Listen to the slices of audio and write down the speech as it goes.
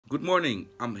Good morning.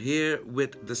 I'm here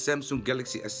with the Samsung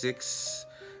Galaxy S6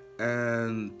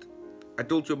 and I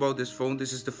told you about this phone.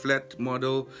 This is the flat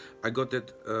model. I got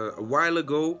it a while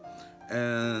ago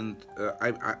and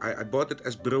I bought it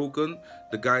as broken.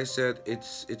 The guy said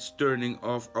it's turning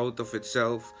off out of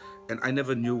itself, and I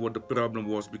never knew what the problem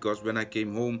was because when I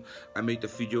came home I made a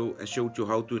video and showed you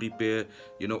how to repair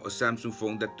a Samsung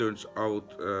phone that turns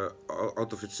out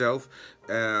of itself,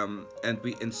 and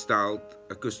we installed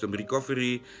a custom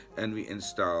recovery, and we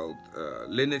installed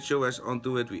Lineage OS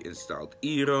onto it, we installed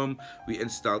EROM, we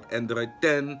installed Android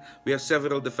 10. We have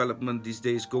several developments these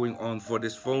days going on for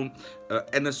this phone.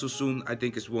 Susun, I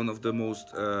think, is one of the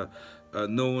most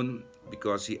known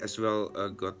because he as well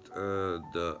got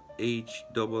the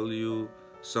HW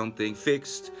something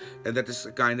fixed, and that is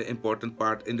a kind of important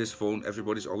part in this phone.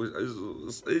 Everybody's always,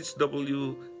 is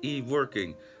HWE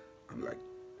working? I'm like,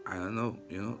 I don't know,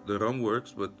 the ROM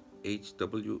works, but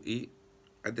HWE,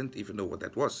 I didn't even know what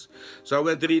that was. So I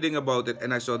went reading about it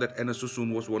and I saw that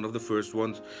Susun was one of the first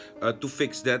ones to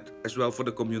fix that as well for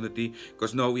the community,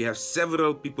 because now we have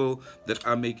several people that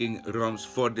are making ROMs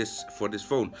for this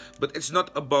phone. But it's not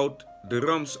about the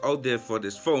ROMs out there for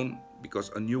this phone,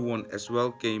 because a new one as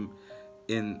well came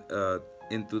in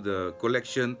into the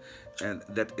collection, and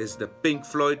that is the Pink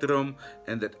Floyd ROM,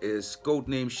 and that is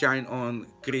codename Shine On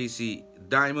Crazy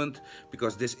Diamond,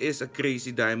 because this is a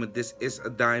crazy diamond. This is a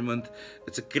diamond.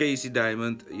 It's a crazy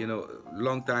diamond.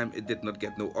 Long time it did not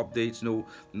get no updates,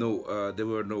 there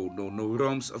were no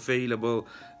ROMs available,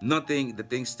 nothing. The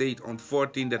thing stayed on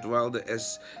 14, that while the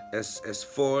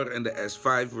S4 and the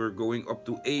S5 were going up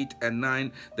to 8 and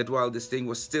 9, that while this thing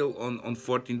was still on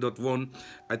 14.1.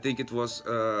 I think it was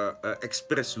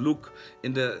Express Look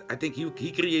in the, I think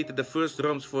he created the first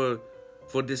ROMs for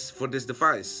this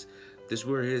device. These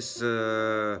were his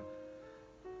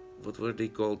what were they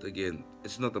called again?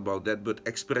 It's not about that, but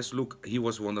Express Look, he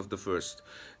was one of the first,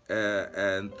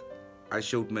 and I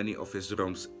showed many of his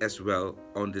ROMs as well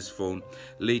on this phone.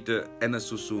 Later,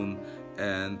 Susun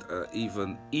and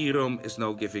even EROM is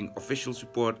now giving official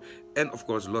support, and of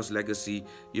course Lost Legacy.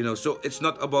 So it's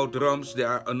not about ROMs. There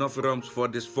are enough ROMs for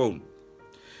this phone.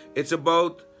 It's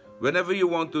about whenever you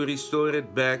want to restore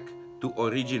it back to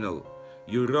original,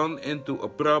 you run into a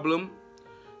problem,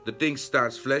 the thing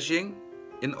starts flashing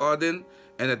in ODIN,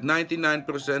 and at 99%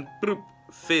 proop,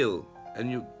 fail, and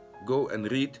you go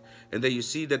and read, and then you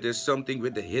see that there's something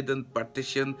with the hidden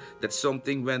partition, that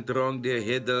something went wrong there,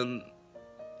 hidden,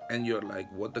 and you're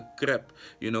like, what the crap,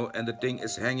 and the thing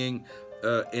is hanging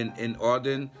in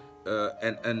ODIN,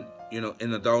 and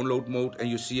in a download mode, and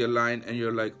you see a line and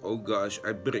you're like, oh gosh,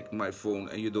 I bricked my phone,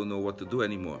 and you don't know what to do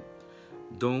anymore.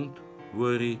 Don't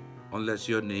worry unless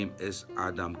your name is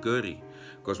Adam Curry,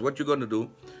 because what you're gonna do,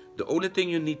 the only thing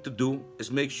you need to do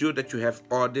is make sure that you have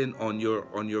ODIN on your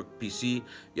PC.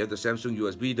 You have the Samsung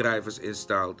USB drivers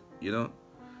installed,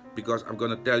 because I'm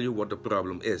gonna tell you what the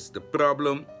problem is. The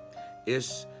problem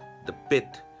is the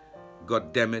pit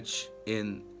got damaged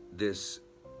in this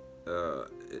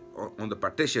on the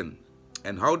partition.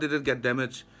 And how did it get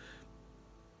damaged?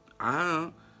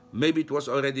 Maybe it was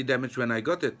already damaged when I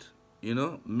got it.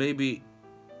 Maybe,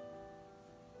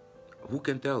 who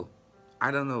can tell? I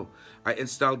don't know. I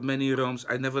installed many ROMs.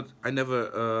 I never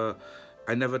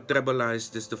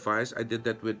trebelized this device. I did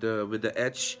that with the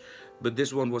Edge, but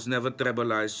this one was never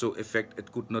trebelized, so in fact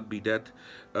it could not be that.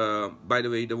 By the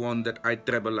way, the one that I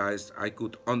trebelized, I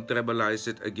could untrebelize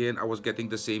it again. I was getting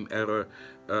the same error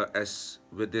as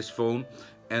with this phone,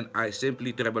 and I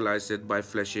simply trebelized it by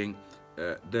flashing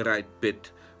the right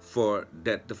pit for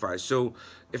that device. So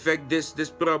in fact this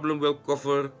problem will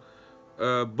cover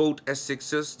both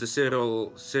S6s, the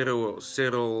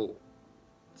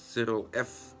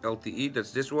 00F LTE,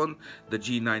 that's this one, the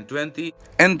G920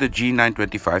 and the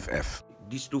G925F.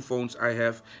 These two phones I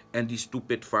have, and these two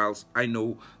pit files, I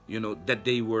know, that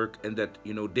they work, and that,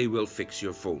 they will fix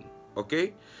your phone,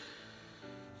 okay?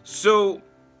 So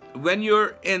when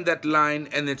you're in that line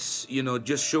and it's,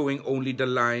 just showing only the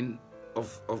line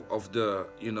of the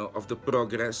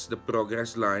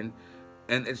progress line,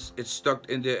 and it's stuck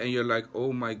in there, and you're like,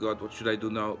 oh my god, what should I do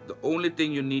now? The only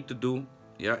thing you need to do,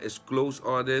 is close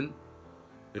ODIN,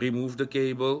 remove the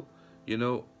cable,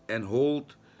 and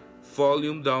hold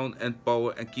volume down and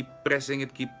power, and keep pressing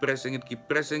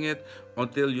it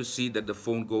until you see that the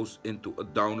phone goes into a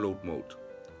download mode.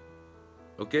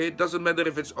 Okay, it doesn't matter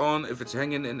if it's on, if it's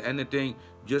hanging in anything,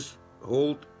 just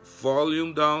hold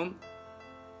volume down,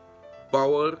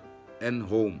 power, and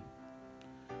home.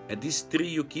 And these three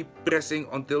you keep pressing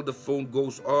until the phone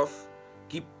goes off.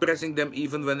 Keep pressing them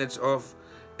even when it's off,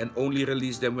 and only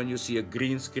release them when you see a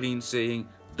green screen saying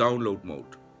download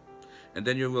mode. and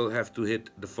then you will have to hit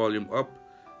the volume up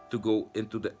to go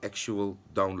into the actual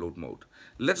download mode.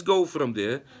 Let's go from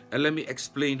there, and let me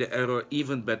explain the error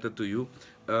even better to you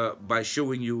by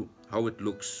showing you how it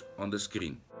looks on the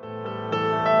screen.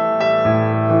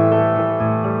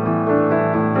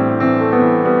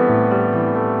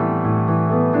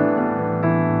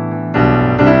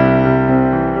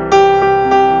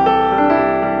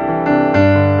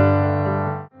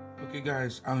 Okay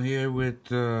guys, I'm here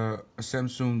with a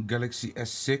Samsung Galaxy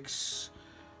S6.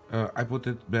 I put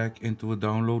it back into a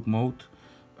download mode,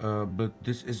 but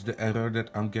this is the error that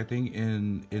I'm getting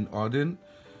in ODIN.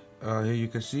 Here you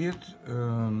can see it.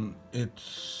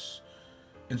 It's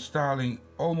installing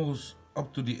almost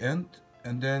up to the end,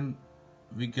 and then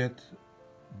we get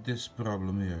this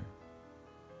problem here.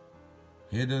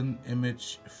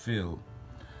 Hidden.img Fail.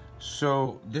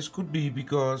 So this could be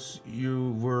because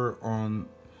you were on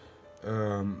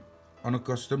a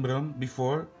custom ROM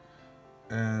before,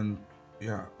 and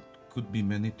yeah, could be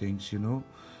many things, you know.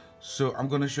 So I'm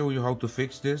gonna show you how to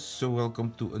fix this. So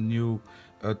welcome to a new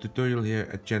tutorial here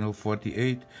at channel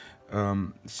 48.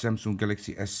 Samsung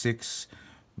Galaxy S6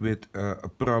 with a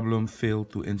problem,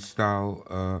 failed to install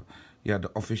the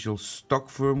official stock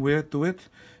firmware to it.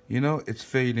 You know, it's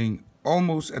failing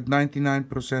almost at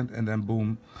 99%, and then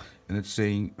boom, and it's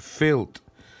saying failed.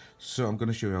 So I'm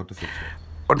gonna show you how to fix it.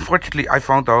 Unfortunately, I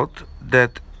found out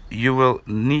that you will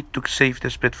need to save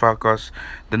this bit file, because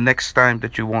the next time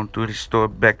that you want to restore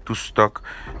back to stock,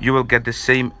 you will get the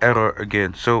same error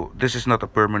again. So this is not a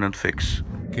permanent fix.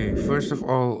 Okay, first of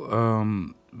all,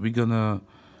 we're gonna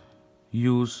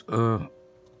use a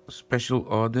special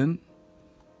ODIN,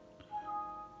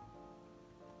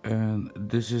 and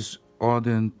this is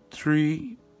ODIN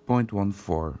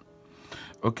 3.14.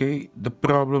 Okay, the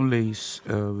problem lays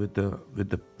with the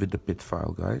bit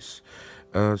file, guys.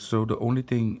 So the only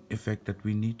thing effect that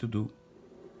we need to do,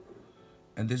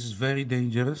 and this is very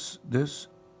dangerous,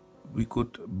 we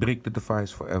could break the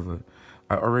device forever.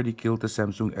 I already killed the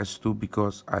Samsung S2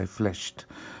 because I flashed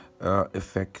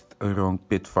effect a wrong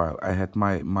bit file. I had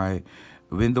my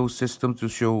Windows system to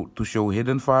show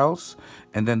hidden files,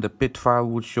 and then the bit file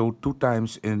would show 2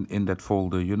 times in that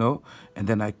folder, you know, and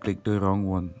then I clicked the wrong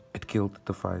one. It killed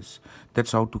the device.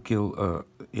 That's how to kill a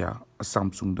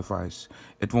Samsung device.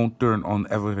 It won't turn on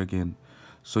ever again.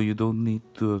 So you don't need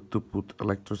to put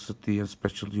electricity and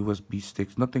special USB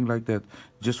sticks, nothing like that.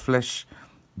 Just flash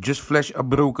a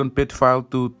broken bit file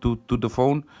to the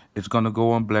phone. It's gonna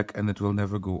go on black, and it will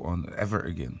never go on ever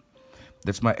again.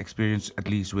 That's my experience, at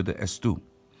least with the S2.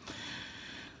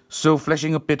 So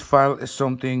flashing a bit file is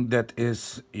something that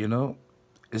is, you know,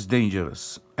 is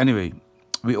dangerous. Anyway,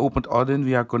 we opened ODIN.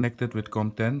 We are connected with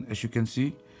COM10, as you can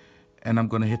see, and I'm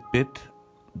gonna hit bit.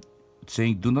 It's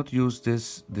saying do not use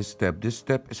this step. This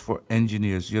step is for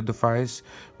engineers. Your device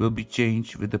will be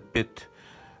changed with the bit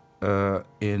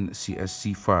in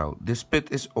CSC file. This bit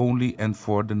is only and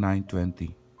for the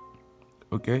 920.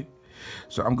 Okay,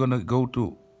 so I'm gonna go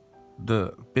to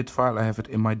the bit file. I have it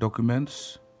in my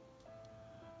documents.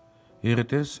 Here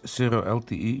it is, 0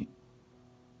 LTE.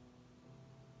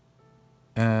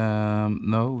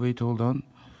 No, wait, hold on.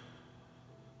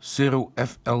 0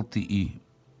 FLTE.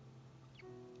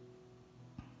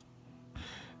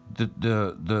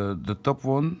 The top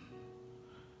one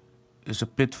is a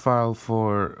bit file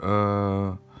for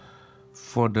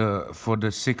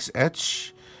the 6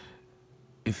 edge.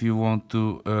 If you want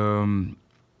to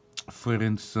for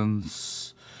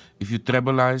instance, if you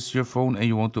trebelize your phone and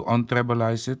you want to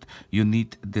untrebelize it, you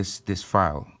need this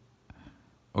file.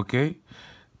 Okay,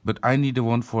 but I need the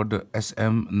one for the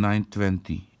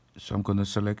SM920, so I'm gonna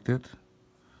select it.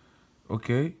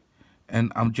 Okay,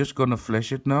 and I'm just gonna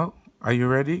flash it now. Are you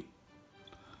ready?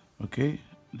 Okay,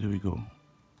 there we go.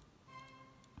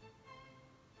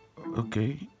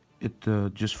 Okay, it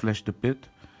just flashed the bit,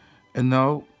 and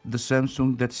now the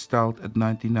Samsung that's installed at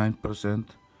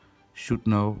 99% should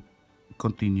now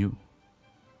continue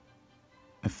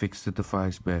and fix the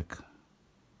device back.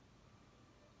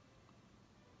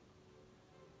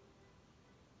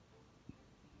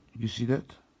 You see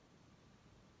that?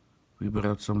 We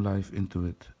brought some life into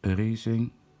it.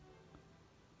 Erasing,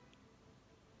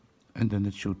 and then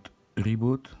it should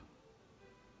reboot,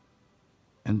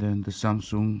 and then the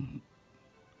Samsung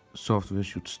software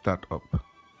should start up.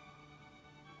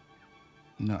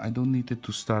 Now I don't need it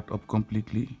to start up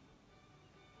completely,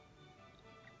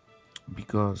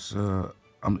 because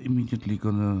I'm immediately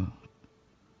gonna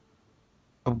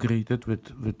upgrade it with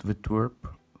twerp.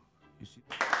 You see?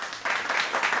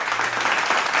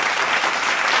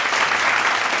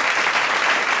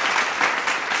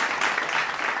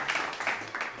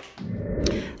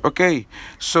 Okay,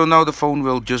 so now the phone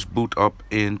will just boot up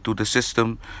into the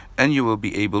system and you will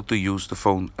be able to use the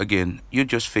phone again. You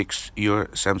just fixed your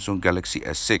Samsung Galaxy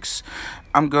S6.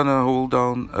 I'm gonna hold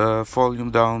down volume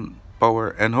down, power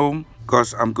and home,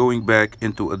 because I'm going back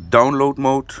into a download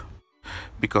mode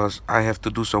because I have to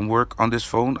do some work on this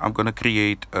phone. I'm gonna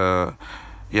create a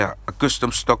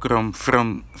custom stock ROM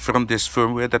from this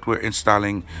firmware that we're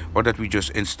installing, or that we just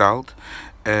installed.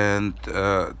 And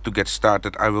to get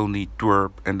started, I will need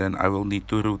twerp, and then I will need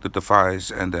to root the device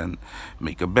and then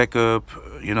make a backup,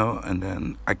 and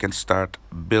then I can start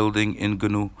building in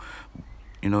GNU,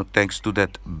 thanks to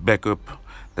that backup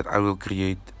that I will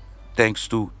create, thanks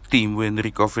to Team Win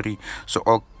Recovery. So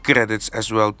all credits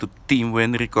as well to Team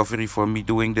Win Recovery for me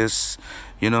doing this,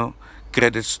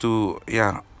 credits to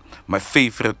my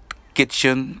favorite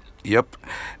kitchen, yep,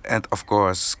 and of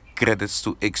course credits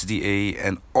to XDA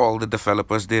and all the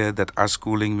developers there that are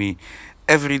schooling me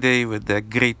every day with their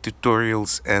great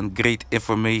tutorials and great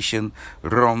information,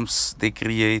 ROMs they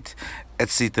create,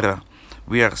 etc.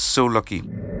 We are so lucky.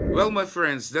 Well, my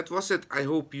friends, that was it. I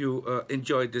hope you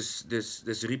enjoyed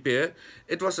this repair.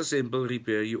 It was a simple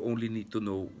repair. You only need to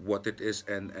know what it is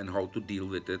and how to deal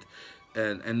with it.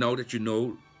 And now that you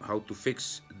know how to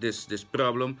fix this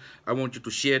problem, I want you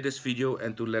to share this video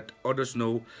and to let others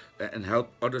know and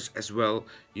help others as well,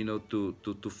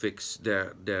 to fix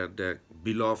their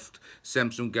beloved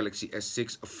Samsung Galaxy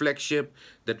S6, a flagship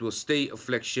that will stay a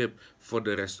flagship for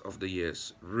the rest of the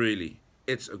years. Really,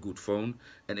 it's a good phone,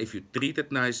 and if you treat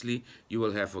it nicely, you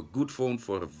will have a good phone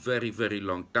for a very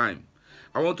long time.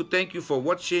 I want to thank you for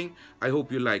watching. I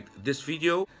hope you liked this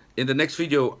video. In the next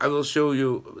video, I will show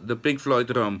you the Pink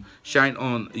Floyd ROM Shine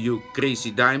On You Crazy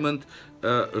Diamond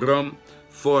ROM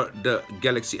for the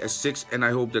Galaxy S6, and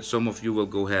I hope that some of you will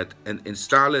go ahead and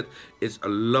install it. It's a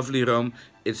lovely ROM.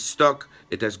 It's stock.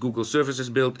 It has Google services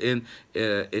built in.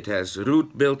 It has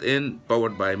root built in,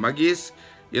 powered by Magis.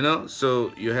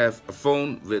 So you have a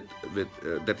phone with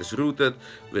that is rooted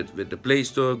with the Play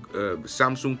Store,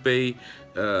 Samsung Pay.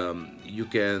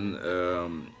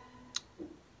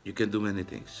 You can do many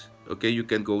things. Okay, you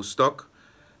can go stock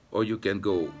or you can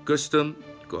go custom,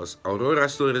 because Aurora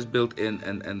Store is built in,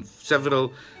 and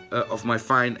several of my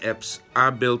fine apps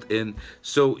are built in.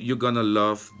 So you're gonna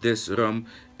love this ROM.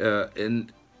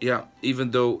 And yeah,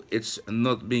 even though it's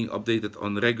not being updated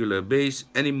on regular base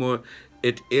anymore,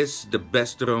 it is the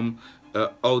best ROM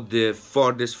out there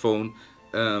for this phone.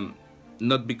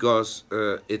 Not because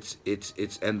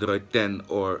it's Android 10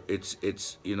 or it's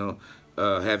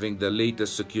having the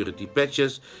latest security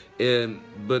patches,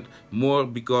 but more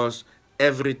because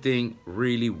everything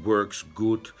really works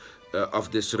good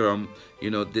of this ROM.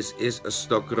 This is a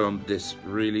stock ROM. These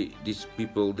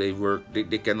people,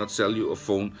 they cannot sell you a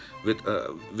phone with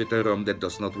a ROM that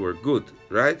does not work good,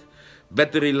 right?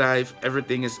 Battery life,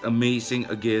 everything is amazing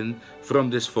again from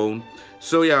this phone.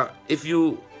 So yeah, if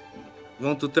you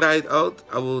want to try it out,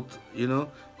 I would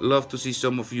love to see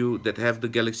some of you that have the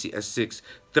Galaxy S6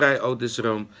 try out this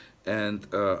ROM and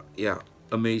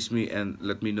amaze me and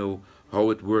let me know how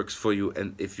it works for you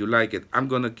and if you like it. I'm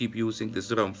gonna keep using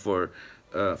this ROM for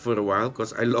a while,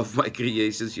 because I love my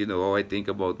creations. How I think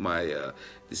about my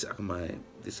these are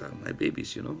my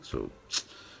babies. So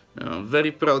I'm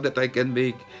very proud that I can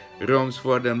make ROMs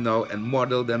for them now and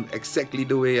model them exactly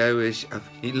the way I wish. I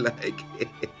mean, like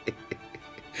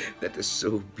that is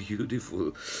so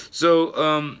beautiful. So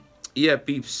yeah,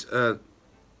 peeps,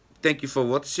 thank you for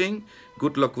watching.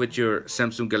 Good luck with your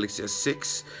Samsung Galaxy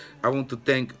S6. I want to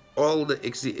thank all the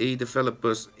XDA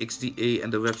developers, XDA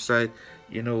and the website,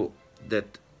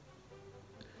 that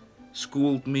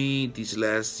schooled me these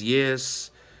last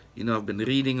years. I've been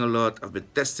reading a lot, I've been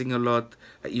testing a lot.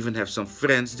 I even have some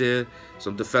friends there,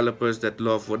 some developers that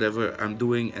love whatever I'm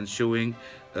doing and showing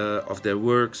of their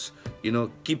works.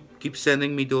 Keep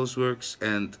sending me those works.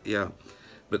 And yeah,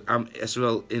 but I'm as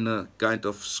well in a kind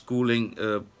of schooling.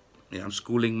 I'm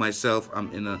schooling myself.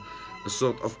 I'm in a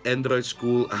sort of Android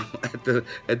school. I'm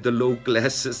at the low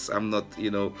classes. I'm not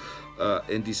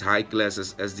in these high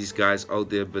classes as these guys out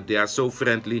there, but they are so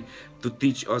friendly to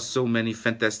teach us so many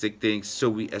fantastic things, so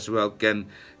we as well can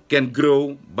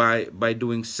grow by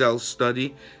doing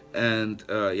self-study. And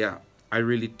yeah, I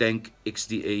really thank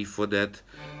XDA for that.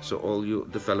 So all you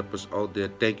developers out there,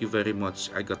 thank you very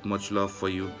much. I got much love for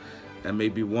you, and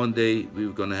maybe one day we're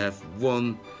gonna have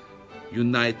one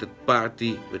united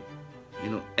party with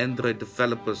Android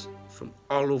developers from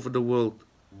all over the world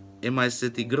in my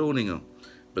city, Groningen.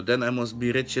 But then I must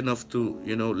be rich enough to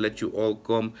let you all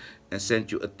come and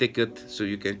send you a ticket so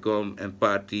you can come and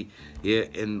party here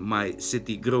in my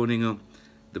city, Groningen.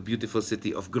 the beautiful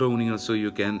city of Groningen, so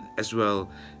you can as well,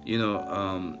 you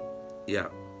know, yeah,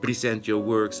 present your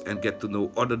works and get to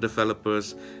know other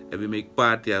developers. And we make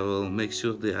party. I will make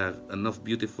sure there are enough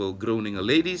beautiful Groninger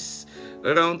ladies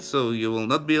around, so you will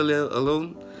not be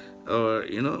alone. Or,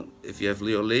 you know, if you have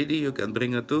your lady, you can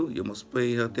bring her too. You must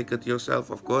pay her ticket yourself,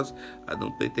 of course. I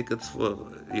don't pay tickets for,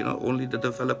 you know, only the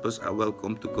developers are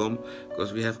welcome to come,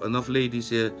 because we have enough ladies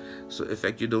here. So in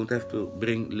fact, you don't have to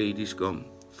bring ladies come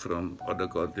from other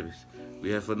countries.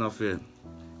 We have enough here,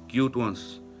 cute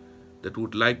ones that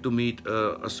would like to meet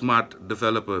a smart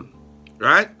developer,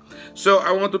 right? So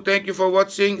I want to thank you for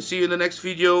watching. See you in the next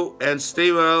video and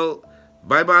stay well.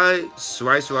 Bye bye.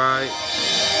 Swai swai.